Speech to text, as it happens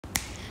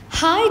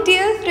Hi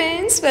dear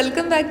friends,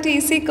 welcome back to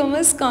Easy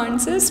Commerce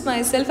Concepts.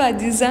 Myself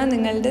Ajiza,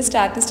 നിങ്ങളുടെ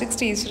statistics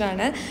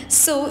ടീച്ചറാണ്.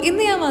 So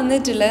ഇന്ന് ഞാൻ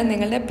വന്നിട്ടുള്ള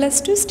നിങ്ങളുടെ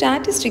 +2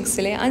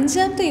 സ്റ്റാറ്റിസ്റ്റിക്സിലെ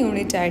 5ാമത്തെ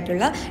യൂണിറ്റ്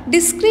ആയിട്ടുള്ള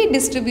ഡിസ്ക്രീറ്റ്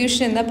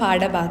ഡിസ്ട്രിബ്യൂഷൻ എന്ന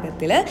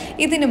പാഠഭാഗത്തിൽ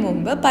ഇതിനു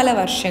മുമ്പ് പല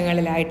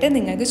വർഷങ്ങളിലായിട്ട്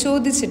നിങ്ങൾക്ക്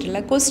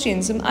ചോദിച്ചിട്ടുള്ള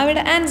ക്വസ്റ്റ്യൻസും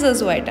അവയുടെ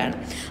ആൻസേഴ്സുമായിട്ടാണ്.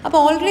 അപ്പോൾ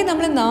ഓൾറെഡി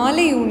നമ്മൾ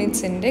 4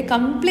 യൂണിറ്റ്സിൻ്റെ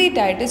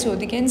കംപ്ലീറ്റ് ആയിട്ട്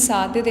ചോദിക്കാൻ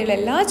സാധ്യതയുള്ള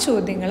എല്ലാ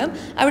ചോദ്യങ്ങളും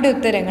അവിടെ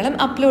ഉത്തരങ്ങളും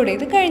അപ്ലോഡ്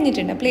ചെയ്ത്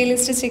കഴിഞ്ഞിട്ടുണ്ട്.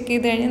 പ്ലേലിസ്റ്റ് ചെക്ക്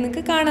ചെയ്ത് കഴിഞ്ഞാൽ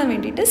നിങ്ങൾക്ക് കാണാൻ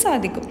വേണ്ടിയിട്ട്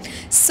സാധിക്കും.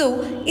 സോ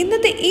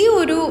ഇന്നത്തെ ഈ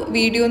ഒരു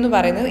വീഡിയോ എന്ന്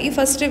പറയുന്നത് ഈ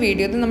ഫസ്റ്റ്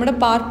വീഡിയോ ഇത് നമ്മുടെ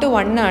പാർട്ട്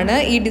 1 ആണ്.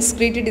 ഈ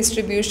ഡിസ്ക്രീറ്റ്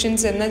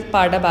ഡിസ്ട്രിബ്യൂഷൻസ് എന്ന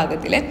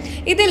പാഠഭാഗത്തിൽ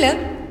ഇതിൽ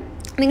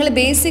നിങ്ങൾ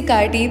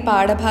ബേസിക്കായിട്ട് ഈ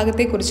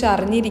പാഠഭാഗത്തെക്കുറിച്ച്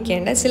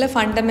അറിഞ്ഞിരിക്കേണ്ട ചില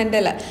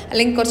ഫണ്ടമെൻ്റൽ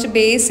അല്ലെങ്കിൽ കുറച്ച്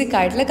ബേസിക്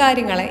ആയിട്ടുള്ള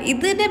കാര്യങ്ങൾ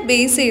ഇതിനെ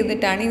ബേസ്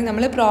ചെയ്തിട്ടാണ് ഇനി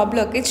നമ്മൾ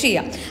പ്രോബ്ലം ഒക്കെ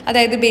ചെയ്യാം.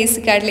 അതായത്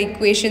ബേസിക് ആയിട്ടുള്ള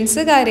ഇക്വേഷൻസ്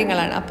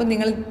കാര്യങ്ങളാണ്. അപ്പോൾ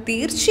നിങ്ങൾ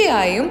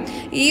തീർച്ചയായും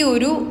ഈ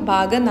ഒരു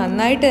ഭാഗം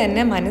നന്നായിട്ട്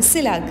തന്നെ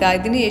മനസ്സിലാക്കുക.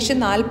 ഇതിന് ശേഷം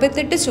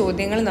 48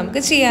 ചോദ്യങ്ങൾ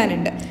നമുക്ക്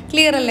ചെയ്യാനുണ്ട്.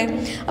 ക്ലിയർ അല്ലേ?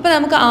 അപ്പോൾ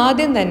നമുക്ക്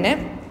ആദ്യം തന്നെ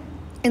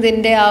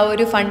ഇതിൻ്റെ ആ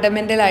ഒരു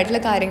ഫണ്ടമെൻ്റൽ ആയിട്ടുള്ള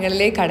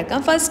കാര്യങ്ങളിലേക്ക് കടക്കാം.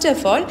 ഫസ്റ്റ്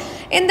ഓഫ് ഓൾ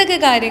എന്തൊക്കെ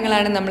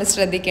കാര്യങ്ങളാണ് നമ്മൾ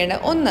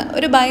ശ്രദ്ധിക്കേണ്ടത്? ഒന്ന്,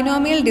 ഒരു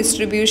ബൈനോമിയൽ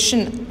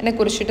ഡിസ്ട്രിബ്യൂഷനെ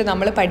കുറിച്ചിട്ട്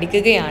നമ്മൾ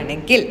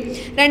പഠിക്കുകയാണെങ്കിൽ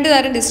 2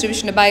 തരം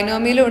ഡിസ്ട്രിബ്യൂഷൻ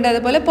ബൈനോമിയലും ഉണ്ട്,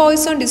 അതുപോലെ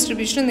പോയ്സോൺ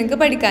ഡിസ്ട്രിബ്യൂഷനും നിങ്ങൾക്ക്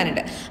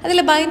പഠിക്കാനുണ്ട്.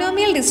 അതിൽ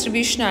ബൈനോമിയൽ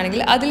ഡിസ്ട്രിബ്യൂഷൻ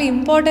ആണെങ്കിൽ അതിൽ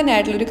ഇമ്പോർട്ടൻ്റ്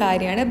ആയിട്ടുള്ളൊരു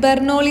കാര്യമാണ്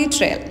ബെർണോളി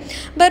ട്രയൽ.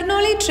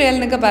 ബെർണോളി ട്രയൽ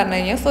എന്നൊക്കെ പറഞ്ഞു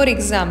കഴിഞ്ഞാൽ ഫോർ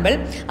എക്സാമ്പിൾ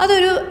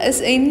അതൊരു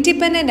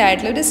ഇൻഡിപെൻഡൻ്റ്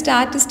ആയിട്ടുള്ള ഒരു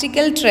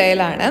സ്റ്റാറ്റിസ്റ്റിക്കൽ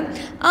ട്രയലാണ്.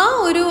 ആ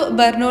ഒരു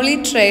ബെർണോളി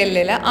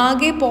ട്രയലിൽ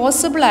ആകെ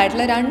പോസിബിൾ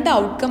ആയിട്ടുള്ള 2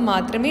 ഔട്ട്കം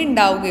മാത്രമേ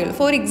ഉണ്ടാവുകയുള്ളൂ.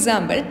 ഫോർ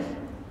എക്സാമ്പിൾ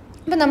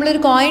ഇപ്പം നമ്മളൊരു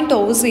കോയിൻ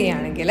ടോസ്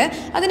ചെയ്യുകയാണെങ്കിൽ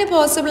അതിന്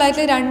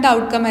പോസിബിളായിട്ടുള്ള 2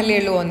 ഔട്ട്കം അല്ലേ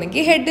ഉള്ളൂ.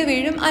 ഒന്നെങ്കിൽ ഹെഡ്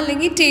വീഴും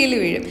അല്ലെങ്കിൽ ടെയിൽ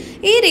വീഴും.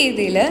 ഈ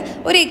രീതിയിൽ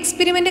ഒരു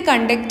എക്സ്പെരിമെൻറ്റ്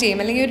കണ്ടക്ട് ചെയ്യും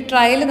അല്ലെങ്കിൽ ഒരു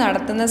ട്രയൽ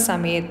നടത്തുന്ന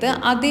സമയത്ത്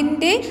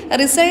അതിൻ്റെ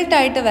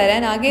റിസൾട്ടായിട്ട്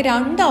വരാൻ ആകെ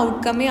 2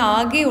 ഔട്ട്കമേ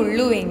ആകെ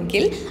ഉള്ളൂ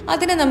എങ്കിൽ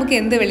അതിനെ നമുക്ക്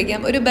എന്ത്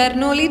വിളിക്കാം? ഒരു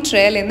ബെർണോളി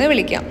ട്രയൽ എന്ന്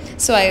വിളിക്കാം.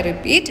 So I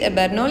repeat, A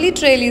Bernoulli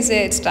trial is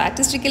A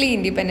statistically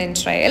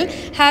independent trial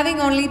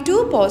having only 2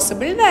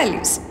 possible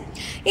values.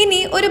 ഇനി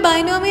ഒരു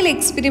ബൈനോമിയൽ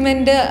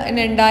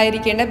എക്സ്പെരിമെൻറ്റിന്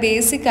ഉണ്ടായിരിക്കേണ്ട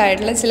ബേസിക്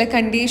ആയിട്ടുള്ള ചില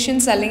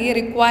കണ്ടീഷൻസ് അല്ലെങ്കിൽ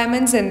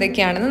റിക്വയർമെൻറ്റ്സ്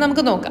എന്തൊക്കെയാണെന്ന്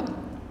നമുക്ക് നോക്കാം.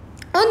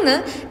 ഒന്ന്,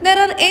 there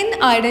are n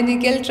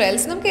identical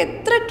trials. നമുക്ക്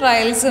എത്ര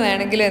ട്രയൽസ്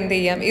വേണമെങ്കിലും എന്ത്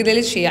ചെയ്യാം? ഇതിൽ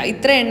ചെയ്യാം.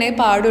 ഇത്ര എണ്ണേ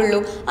പാടുള്ളൂ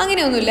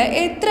അങ്ങനെയൊന്നുമില്ല,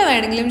 എത്ര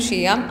വേണമെങ്കിലും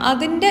ചെയ്യാം.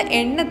 അതിൻ്റെ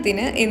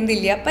എണ്ണത്തിന്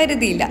എന്തില്ല?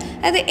 പരിധിയില്ല.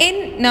 അത് n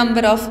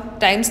നമ്പർ ഓഫ്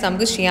ടൈംസ്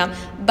നമുക്ക് ചെയ്യാം.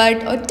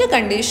 ബട്ട് ഒറ്റ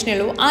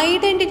കണ്ടീഷനുള്ളൂ,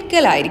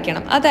 ഐഡൻറ്റിക്കൽ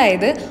ആയിരിക്കണം.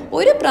 അതായത്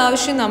ഒരു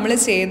പ്രാവശ്യം നമ്മൾ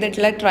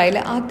ചെയ്തിട്ടുള്ള ട്രയൽ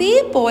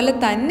അതേപോലെ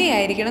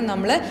തന്നെയായിരിക്കണം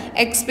നമ്മൾ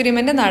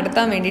എക്സ്പെരിമെൻറ്റ്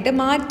നടത്താൻ വേണ്ടിയിട്ട്,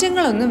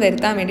 മാറ്റങ്ങളൊന്നും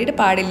വരുത്താൻ വേണ്ടിയിട്ട്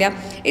പാടില്ല.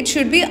 It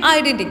should be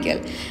identical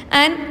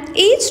and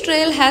each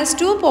trial has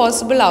 2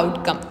 possible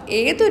outcome.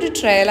 ഏതൊരു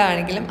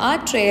ട്രയലാണെങ്കിലും ആ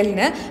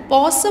ട്രയലിന്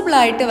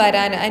പോസിബിളായിട്ട്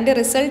വരാൻ, അതിൻ്റെ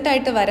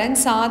റിസൾട്ടായിട്ട് വരാൻ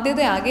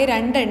സാധ്യത ആകെ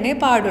 2 എണ്ണേ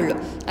പാടുള്ളൂ.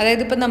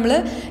 അതായത് ഇപ്പം നമ്മൾ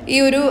ഈ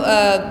ഒരു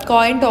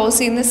കോയിൻ ടോസ്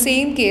ചെയ്യുന്ന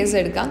സെയിം കേസ്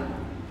എടുക്കാം.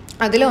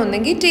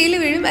 അതിലൊന്നെങ്കിൽ ടെയിൽ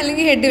വീഴും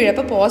അല്ലെങ്കിൽ ഹെഡ് വീഴും.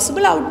 അപ്പോൾ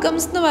പോസിബിൾ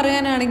ഔട്ട്കംസ് എന്ന്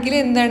പറയാനാണെങ്കിൽ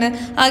എന്താണ്?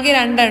 ആകെ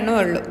 2 എണ്ണമേ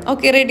ഉള്ളൂ.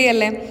 ഓക്കെ, റെഡി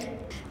അല്ലേ?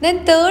 ദെൻ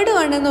തേർഡ്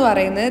വൺ എന്ന്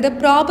പറയുന്നത് the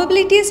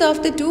probabilities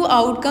of the 2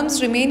 outcomes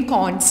remain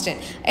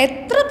constant.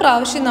 എത്ര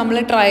പ്രാവശ്യം നമ്മൾ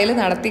ട്രയൽ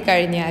നടത്തി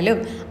കഴിഞ്ഞാലും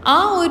ആ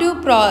ഒരു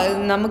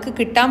നമുക്ക്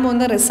കിട്ടാൻ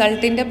പോകുന്ന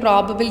റിസൾട്ടിൻ്റെ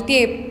പ്രോബബിലിറ്റി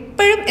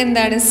എപ്പോഴും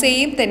എന്താണ്?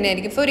 സെയിം തന്നെ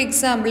ആയിരിക്കും. ഫോർ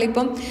എക്സാമ്പിൾ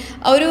ഇപ്പം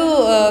ഒരു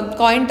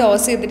കോയിൻ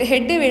ടോസ് ചെയ്തിട്ട്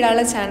ഹെഡ്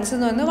വീഴാനുള്ള ചാൻസ്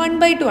എന്ന് പറയുന്നത്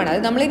 1/2 ആണ്.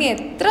 അത് നമ്മളിനി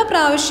എത്ര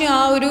പ്രാവശ്യം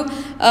ആ ഒരു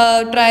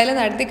ട്രയൽ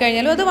നടത്തി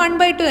കഴിഞ്ഞാലും അത്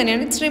 1/2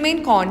 തന്നെയാണ്. It's remain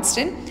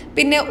constant.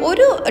 പിന്നെ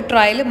ഒരു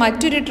ട്രയൽ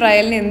മറ്റൊരു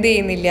ട്രയലിന് എന്ത്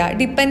ചെയ്യുന്നില്ല?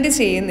 ഡിപ്പെൻഡ്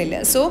ചെയ്യുന്നില്ല.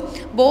 സോ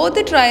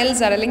ബോത്ത്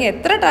ട്രയൽസ് ആണ്, അല്ലെങ്കിൽ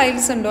എത്ര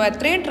ട്രയൽസ് ഉണ്ടോ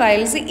അത്രയും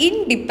ട്രയൽസ്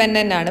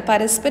ഇൻഡിപെൻഡൻ്റ് ആണ്.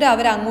 പരസ്പരം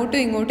അവർ അങ്ങോട്ടും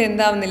ഇങ്ങോട്ടും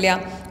എന്താവുന്നില്ല?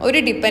 ഒരു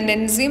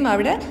ഡിപ്പെൻഡൻസിയും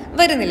അവിടെ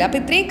വരുന്നില്ല.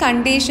 അപ്പോൾ ഇത്രയും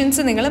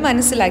കണ്ടീഷൻസ് നിങ്ങൾ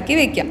മനസ്സിലാക്കി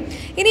വെക്കാം.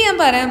 ഇനി ഞാൻ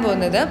പറയാൻ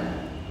പോകുന്നത്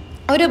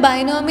ഒരു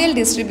ബൈനോമിയൽ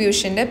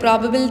ഡിസ്ട്രിബ്യൂഷൻ്റെ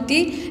പ്രോബബിലിറ്റി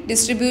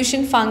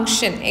ഡിസ്ട്രിബ്യൂഷൻ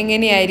ഫംഗ്ഷൻ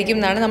എങ്ങനെയായിരിക്കും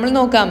എന്നാണ് നമ്മൾ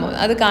നോക്കാൻ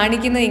പോകുന്നത്. അത്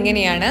കാണിക്കുന്നത്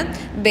ഇങ്ങനെയാണ്.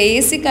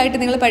 ബേസിക് ആയിട്ട്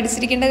നിങ്ങൾ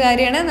പഠിച്ചിരിക്കേണ്ട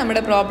കാര്യമാണ്.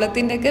 നമ്മുടെ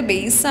പ്രോബ്ലത്തിൻ്റെ ഒക്കെ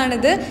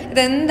ബേസാണിത്.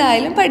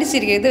 ഇതെന്തായാലും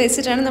പഠിച്ചിരിക്കുക. ഇത്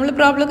വെച്ചിട്ടാണ് നമ്മൾ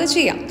പ്രോബ്ലമൊക്കെ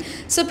ചെയ്യാം.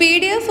 So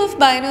PDF of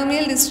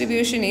binomial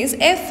distribution is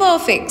f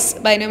of x.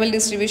 Binomial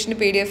ഡിസ്ട്രിബ്യൂഷൻ്റെ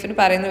PDF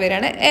പറയുന്ന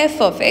പേരാണ് f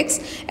of x.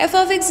 f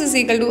of x is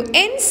equal to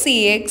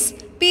NCX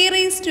p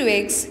raised to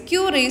x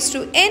q raised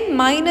to n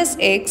minus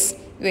x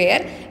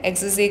where x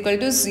is equal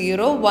to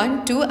 0, 1,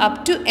 2 up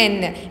to n.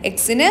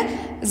 എക്സിന്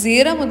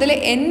 0 മുതൽ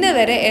n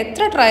വരെ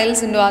എത്ര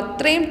trials ഉണ്ടോ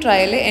അത്രയും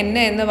trial n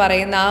എന്ന്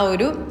പറയുന്ന ആ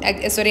ഒരു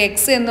x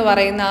എന്ന്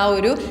പറയുന്ന ആ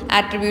ഒരു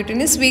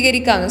ആട്രിബ്യൂട്ടിന്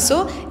സ്വീകരിക്കാവുന്നു. സോ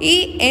ഈ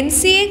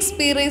NCX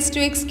p raised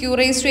to x q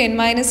raised to n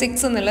minus x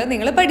എന്നുള്ളത്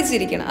നിങ്ങൾ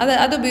പഠിച്ചിരിക്കണം.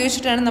 അത്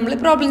ഉപയോഗിച്ചിട്ടാണ് നമ്മൾ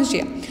പ്രോബ്ലം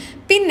ചെയ്യുക.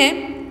 പിന്നെ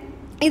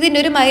ഇതിൻ്റെ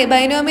ഒരു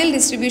ബൈനോമിയൽ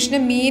ഡിസ്ട്രിബ്യൂഷന്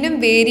മീനും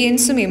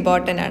വേരിയൻസും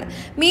ഇമ്പോർട്ടൻ്റ് ആണ്.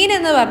 മീൻ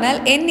എന്ന് പറഞ്ഞാൽ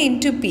n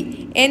ഇൻറ്റു പി.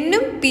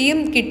 എന്നും പിയും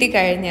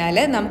കിട്ടിക്കഴിഞ്ഞാൽ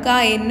നമുക്ക് ആ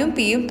എന്നും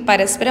പിയും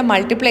പരസ്പരം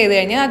മൾട്ടിപ്ലൈ ചെയ്ത്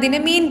കഴിഞ്ഞാൽ അതിന്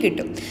മീൻ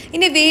കിട്ടും.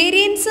 ഇനി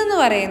വേരിയൻസ് എന്ന്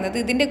പറയുന്നത്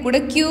ഇതിൻ്റെ കൂടെ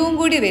ക്യൂവും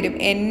കൂടി വരും.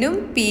 എന്നും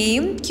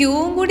പിയും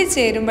ക്യൂവും കൂടി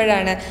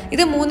ചേരുമ്പോഴാണ്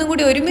ഇത് 3ഉം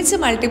കൂടി ഒരുമിച്ച്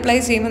മൾട്ടിപ്ലൈ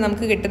ചെയ്യുമ്പോൾ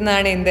നമുക്ക്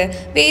കിട്ടുന്നതാണ് എന്ത്?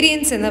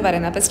 വേരിയൻസ് എന്ന്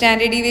പറയുന്നത്. അപ്പോൾ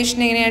സ്റ്റാൻഡേർഡ്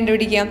ഡീവിയേഷൻ എങ്ങനെ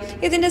കണ്ടുപിടിക്കാം?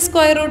 ഇതിൻ്റെ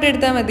സ്ക്വയർ റൂട്ട്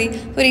എടുത്താൽ മതി.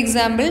 ഫോർ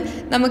എക്സാമ്പിൾ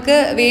നമുക്ക്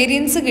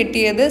വേരിയൻസ്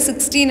കിട്ടിയത്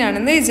 16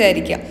 ആണെന്ന്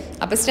വിചാരിക്കാം.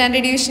 അപ്പോൾ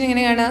സ്റ്റാൻഡേർഡ് ഡീവിയേഷൻ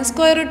എങ്ങനെയാണ്?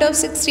 Square root of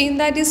 16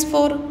 that is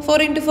 4.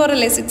 4 into 4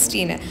 അല്ലേ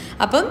 16.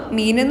 അപ്പം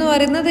മീൻ എന്ന്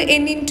പറയുന്നത്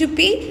n into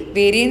p,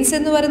 വേരിയൻസ്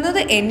എന്ന്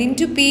പറയുന്നത് n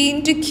into p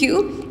into q,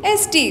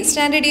 st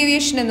standard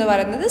deviation എന്ന്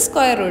പറയുന്നത്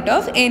square root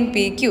of n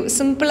p q.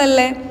 Simple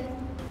അല്ലേ?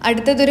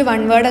 അടുത്തതൊരു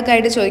വൺ വേർഡൊക്കെ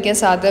ആയിട്ട് ചോദിക്കാൻ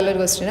സാധ്യതയുള്ള ഒരു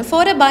question.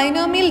 Four A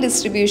binomial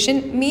distribution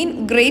mean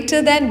greater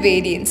than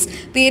variance,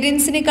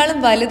 വേരിയൻസിനേക്കാളും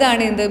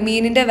വലുതാണ് എന്ത്?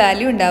 മീനിൻ്റെ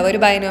വാല്യൂ ഉണ്ടാവുക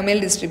ഒരു ബൈനോമിയൽ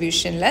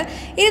ഡിസ്ട്രിബ്യൂഷനിൽ.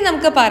 ഇനി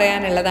നമുക്ക്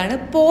പറയാനുള്ളതാണ്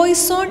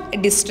Poisson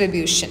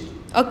distribution.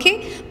 Okay,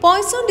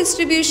 Poisson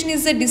distribution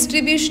is A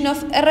distribution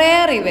of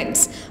rare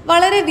events.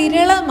 വളരെ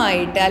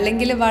വിരളമായിട്ട്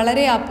അല്ലെങ്കിൽ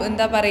വളരെ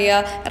എന്താ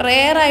പറയുക,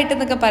 റെയർ ആയിട്ട്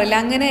എന്നൊക്കെ പറയില്ല,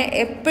 അങ്ങനെ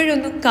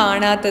എപ്പോഴൊന്നും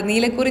കാണാത്ത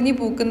നീലക്കുറിഞ്ഞി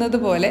പൂക്കുന്നത്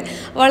പോലെ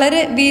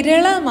വളരെ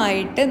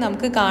വിരളമായിട്ട്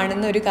നമുക്ക്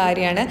കാണുന്ന ഒരു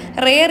കാര്യമാണ്.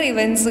 റെയർ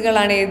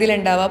ഇവൻറ്റ്സുകളാണ്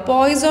ഏതിലുണ്ടാവുക?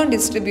 പോയ്സോൺ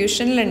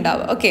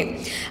ഡിസ്ട്രിബ്യൂഷനിലുണ്ടാവുക. ഓക്കെ,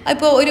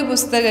 ഇപ്പോൾ ഒരു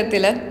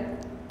പുസ്തകത്തിൽ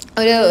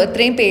ഒരു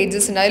ഇത്രയും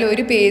പേജസ് ഉണ്ട്, അതിൽ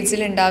ഒരു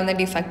പേജിൽ ഉണ്ടാകുന്ന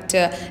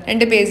ഡിഫക്റ്റ്,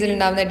 2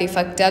 പേജിലുണ്ടാകുന്ന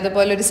ഡിഫക്റ്റ്,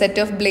 അതുപോലെ ഒരു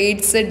സെറ്റ് ഓഫ്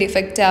ബ്ലേഡ്സ്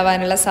ഡിഫക്റ്റ്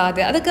ആവാനുള്ള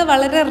സാധ്യത, അതൊക്കെ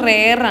വളരെ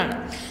റെയറാണ്.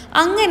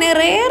 അങ്ങനെ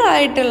റെയർ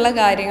ആയിട്ടുള്ള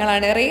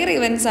കാര്യങ്ങളാണ്, റെയർ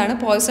ഇവൻറ്റ്സ് ആണ്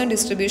പോയ്സോൺ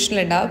ഡിസ്ട്രിബ്യൂഷനിൽ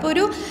ഉണ്ടാവുക. അപ്പോൾ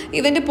ഒരു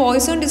ഇവൻ്റ്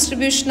പോയ്സോൺ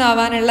ഡിസ്ട്രിബ്യൂഷൻ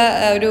ആവാനുള്ള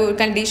ഒരു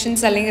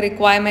കണ്ടീഷൻസ് അല്ലെങ്കിൽ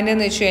റിക്വയർമെൻ്റ്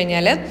എന്ന് വെച്ച്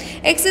കഴിഞ്ഞാൽ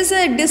X is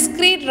A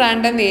discrete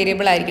random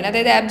variable ആയിരിക്കണം.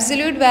 അതായത്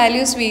അബ്സല്യൂട്ട്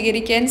വാല്യൂ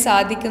സ്വീകരിക്കാൻ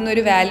സാധിക്കുന്ന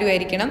ഒരു വാല്യൂ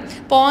ആയിരിക്കണം,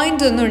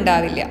 പോയിൻ്റ് ഒന്നും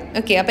ഉണ്ടാവില്ല.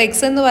 ഓക്കെ, അപ്പോൾ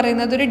എക്സ് എന്ന്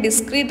പറയുന്നത് ഒരു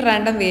ഡിസ്ക്രീറ്റ്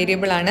റാൻഡം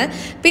വേരിയബിൾ ആണ്.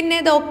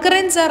 പിന്നെ ഇത്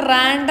ഒക്കറൻസ് ആ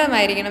റാൻഡം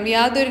ആയിരിക്കണം,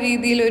 യാതൊരു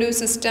രീതിയിൽ ഒരു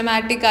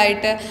സിസ്റ്റമാറ്റിക്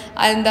ആയിട്ട്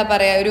എന്താ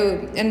പറയുക, ഒരു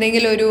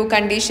എന്തെങ്കിലും ഒരു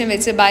കണ്ടീഷൻ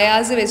വെച്ച്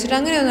ബയാസ് വെച്ചിട്ട്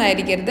അങ്ങനെയൊന്നും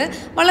ആയിരിക്കരുത്.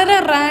 വളരെ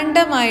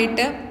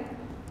റാൻഡമായിട്ട്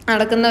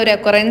നടക്കുന്ന ഒരു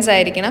ഒക്കറൻസ്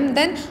ആയിരിക്കണം.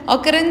 ദെൻ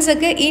ഒക്കറൻസ്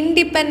ഒക്കെ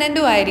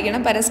ഇൻഡിപെൻഡൻറ്റും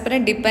ആയിരിക്കണം, പരസ്പരം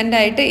ഡിപ്പെൻഡ്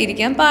ആയിട്ട്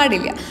ഇരിക്കാൻ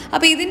പാടില്ല.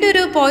 അപ്പോൾ ഇതിൻ്റെ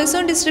ഒരു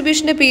പോയ്സോൺ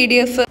ഡിസ്ട്രിബ്യൂഷൻ്റെ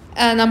PDF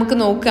നമുക്ക്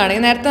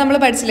നോക്കുകയാണെങ്കിൽ നേരത്തെ നമ്മൾ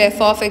പഠിച്ചില്ലേ f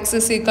of x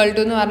is equal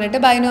to എന്ന് പറഞ്ഞിട്ട്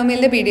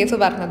ബൈനോമിയലിൻ്റെ PDF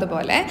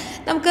പറഞ്ഞതുപോലെ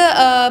നമുക്ക്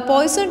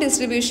പോയ്സോൺ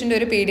ഡിസ്ട്രിബ്യൂഷൻ്റെ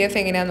ഒരു PDF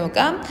എങ്ങനെയാണെന്ന്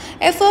നോക്കാം.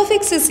 f of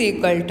x is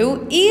equal to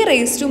e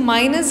raised to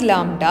minus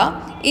lambda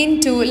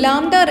into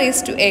lambda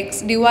raised to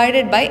x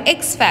divided by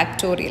x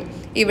factorial.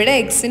 ഇവിടെ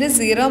എക്സിന്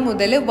 0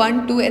 മുതൽ 1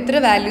 2 എത്ര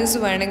വാല്യൂസ്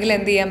വേണമെങ്കിൽ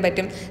എന്ത് ചെയ്യാൻ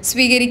പറ്റും?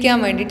 സ്വീകരിക്കാൻ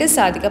വേണ്ടിയിട്ട്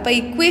സാധിക്കും. അപ്പോൾ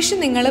ഇക്വേഷൻ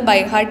നിങ്ങൾ ബൈ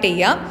ഹാർട്ട്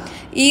ചെയ്യുക.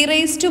 e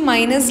raised to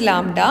minus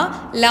lambda,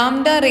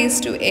 lambda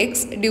raised to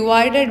x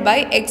divided by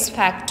x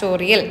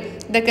factorial.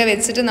 ഇതൊക്കെ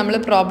വെച്ചിട്ട് നമ്മൾ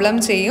പ്രോബ്ലം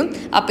ചെയ്യും.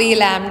 അപ്പോൾ ഈ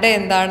ലാംഡ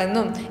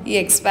എന്താണെന്നും ഈ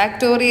എക്സ്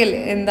ഫാക്ടോറിയൽ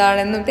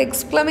എന്താണെന്നും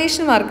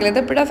എക്സ്ക്ലമേഷൻ മാർക്കിൽ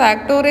ഇതെപ്പോഴാണ്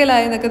ഫാക്ടോറിയൽ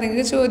ആയെന്നൊക്കെ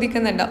നിങ്ങൾക്ക്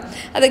ചോദിക്കുന്നുണ്ടാവും.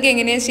 അതൊക്കെ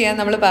എങ്ങനെയാണ് ചെയ്യാൻ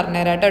നമ്മൾ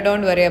പറഞ്ഞുതരാം കേട്ടോ,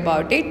 ഡോണ്ട് വറി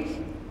അബൌട്ട് ഇറ്റ്.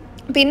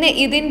 പിന്നെ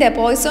ഇതിൻ്റെ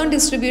പോയ്സോൺ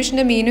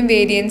ഡിസ്ട്രിബ്യൂഷൻ്റെ മീനും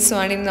വേരിയൻസും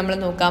ആണ് ഇനി നമ്മൾ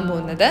നോക്കാൻ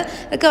പോകുന്നത്.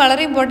 ഇതൊക്കെ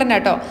വളരെ ഇമ്പോർട്ടൻ്റ്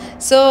ആട്ടോ.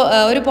 സോ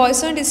ഒരു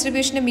പോയ്സോൺ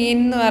ഡിസ്ട്രിബ്യൂഷൻ്റെ മീൻ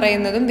എന്ന്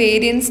പറയുന്നതും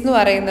വേരിയൻസ് എന്ന്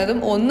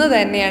പറയുന്നതും ഒന്ന്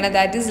തന്നെയാണ്,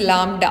 ദാറ്റ് ഈസ്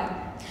ലാംഡ.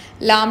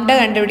 ലാംഡ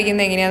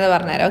കണ്ടുപിടിക്കുന്നത് എങ്ങനെയാണെന്ന്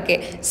പറഞ്ഞുതരാം. ഓക്കെ,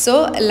 സോ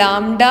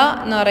ലാംഡ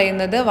എന്ന്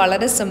പറയുന്നത്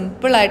വളരെ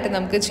സിമ്പിളായിട്ട്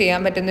നമുക്ക് ചെയ്യാൻ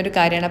പറ്റുന്നൊരു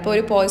കാര്യമാണ്. അപ്പോൾ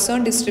ഒരു പോയ്സോൺ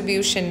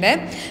ഡിസ്ട്രിബ്യൂഷൻ്റെ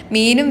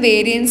മീനും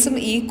വേരിയൻസും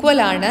ഈക്വൽ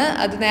ആണ്.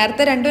 അത്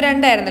നേരത്തെ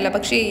 2 ആയിരുന്നല്ലോ,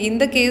 പക്ഷേ in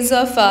the case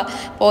of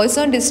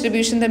Poisson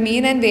distribution the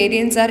mean and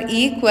variance R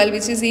equal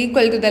which is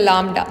equal to the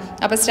lambda.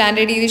 അപ്പോൾ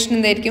സ്റ്റാൻഡേർഡ് ഡീവിയേഷൻ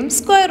എന്തായിരിക്കും?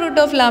 Square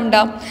root of lambda.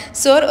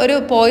 So ഒരു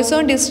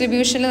പോയ്സോൺ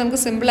ഡിസ്ട്രിബ്യൂഷനിൽ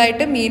നമുക്ക്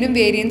സിമ്പിളായിട്ട് മീനും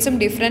വേരിയൻസും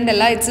ഡിഫറെൻ്റ്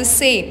അല്ല, it's A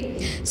same.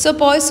 So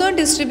Poisson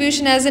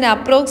distribution as an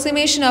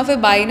approximation of A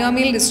binomial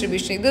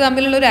distribution. ഇത്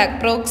തമ്മിലുള്ള ഒരു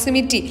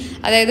അപ്രോക്സിമിറ്റി,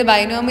 അതായത്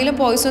ബൈനോമിയലും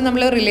പോയ്സോൺ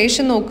തമ്മിലുള്ള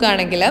റിലേഷൻ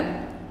നോക്കുകയാണെങ്കിൽ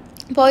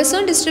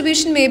Poisson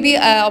distribution may be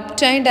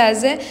obtained as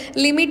a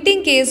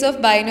limiting case of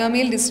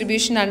binomial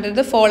distribution under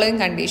the following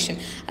condition.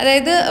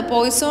 അതായത്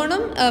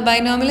പോയ്സോണും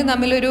ബൈനോമിയലും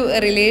തമ്മിലൊരു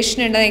relation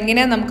ഉണ്ട്.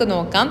 എങ്ങനെയാണ് നമുക്ക്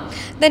നോക്കാം.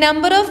 The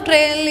number of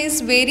trial is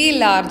very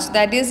large,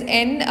 that is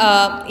n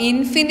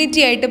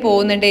infinity ആയിട്ട്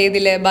പോകുന്നുണ്ട്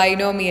ഏതിൽ?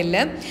 ബൈനോമിയലിൽ.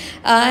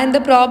 And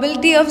the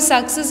probability of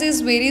success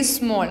is very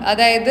small,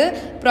 അതായത്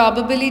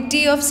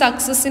പ്രോബിലിറ്റി ഓഫ്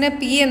സക്സസിനെ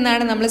p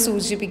എന്നാണ് നമ്മൾ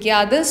സൂചിപ്പിക്കുക.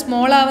 അത്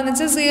സ്മോൾ ആവുന്ന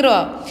വെച്ചാൽ 0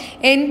 ആവും.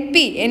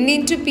 n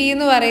into p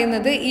എന്ന്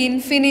പറയുന്നത്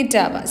ഇൻഫിനിറ്റ്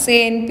ആവാം.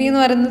 NP എന്ന്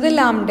പറയുന്നത്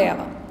ലാംഡ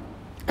ആവാം.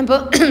 അപ്പോൾ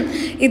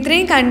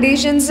ഇത്രയും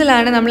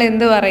കണ്ടീഷൻസിലാണ് നമ്മൾ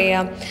എന്ത്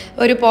പറയുക,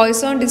 ഒരു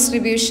Poisson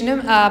ഡിസ്ട്രിബ്യൂഷനും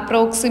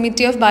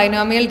proximity of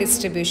binomial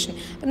distribution.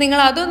 അപ്പം നിങ്ങൾ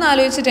അതൊന്നും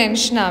ആലോചിച്ച്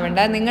ടെൻഷൻ ആവേണ്ട.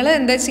 നിങ്ങൾ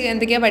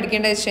എന്തൊക്കെയാണ്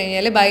പഠിക്കേണ്ടത് വെച്ച്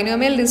കഴിഞ്ഞാൽ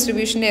ബൈനോമിയൽ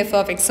ഡിസ്ട്രിബ്യൂഷൻ്റെ f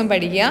of x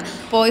പഠിക്കുക,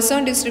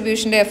 പോയ്സോൺ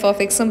ഡിസ്ട്രിബ്യൂഷൻ്റെ f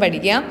of x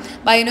പഠിക്കുക,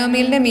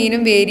 ബൈനോമിയലിൻ്റെ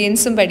മീനും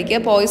വേരിയൻസും പഠിക്കുക,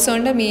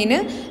 പോയ്സോണിൻ്റെ മീന്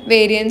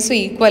വേരിയൻസും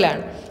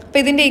ഈക്വലാണ്.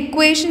 അപ്പോൾ ഇതിൻ്റെ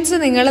ഇക്വേഷൻസ്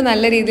നിങ്ങൾ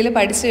നല്ല രീതിയിൽ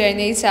പഠിച്ചു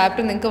കഴിഞ്ഞാൽ ഈ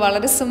ചാപ്റ്റർ നിങ്ങൾക്ക്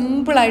വളരെ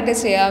സിമ്പിളായിട്ട്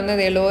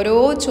ചെയ്യാവുന്നതേ ഉള്ളൂ. ഓരോ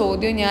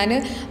ചോദ്യവും ഞാൻ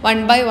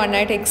 1 by 1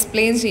 ആയിട്ട്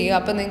എക്സ്പ്ലെയിൻ ചെയ്യും.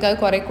 അപ്പോൾ നിങ്ങൾക്ക് അത്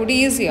കുറേ കൂടി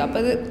ഈസി ആവും.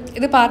 അപ്പോൾ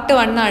ഇത് പാർട്ട്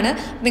 1 ആണ്.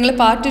 നിങ്ങൾ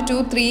പാർട്ട് 2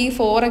 3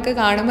 4 ഒക്കെ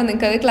കാണുമ്പോൾ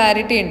നിങ്ങൾക്ക് അത്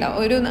ക്ലാരിറ്റി ഉണ്ടാവും.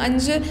 ഒരു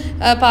 5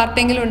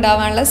 പാർട്ടെങ്കിലും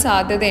ഉണ്ടാവാനുള്ള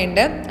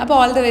സാധ്യതയുണ്ട്. അപ്പോൾ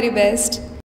ഓൾ ദ വെരി ബെസ്റ്റ്.